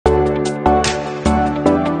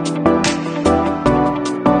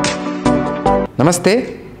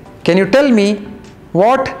Namaste. Can you tell me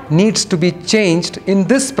what needs to be changed in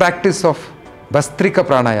this practice of Bhastrika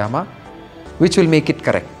Pranayama which will make it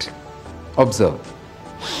correct? Observe.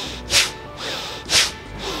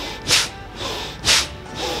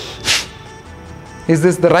 Is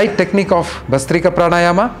this the right technique of Bhastrika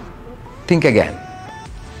Pranayama? Think again.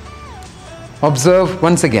 Observe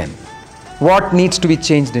once again. What needs to be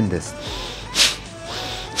changed in this?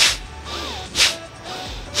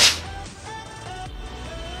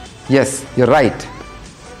 Yes, you're right.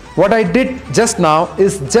 What I did just now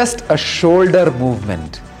is just a shoulder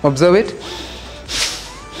movement. Observe it.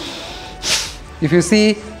 If you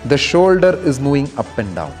see, the shoulder is moving up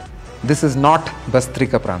and down. This is not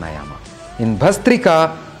Bhastrika Pranayama. In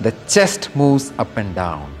Bhastrika, the chest moves up and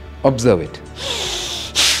down. Observe it.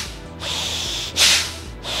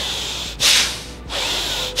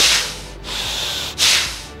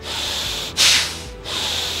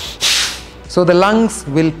 So the lungs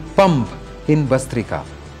will pump in Bhastrika.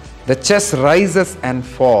 The chest rises and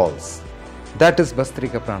falls. That is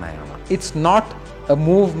Bhastrika Pranayama. It's not a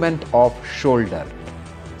movement of shoulder.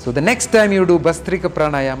 So the next time you do Bhastrika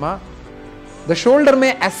Pranayama, the shoulder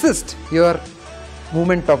may assist your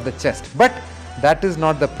movement of the chest, but that is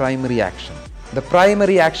not the primary action. The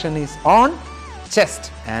primary action is on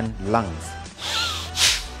chest and lungs.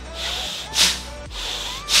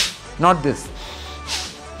 Not this.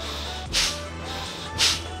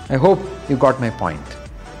 I hope you got my point.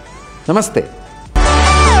 Namaste.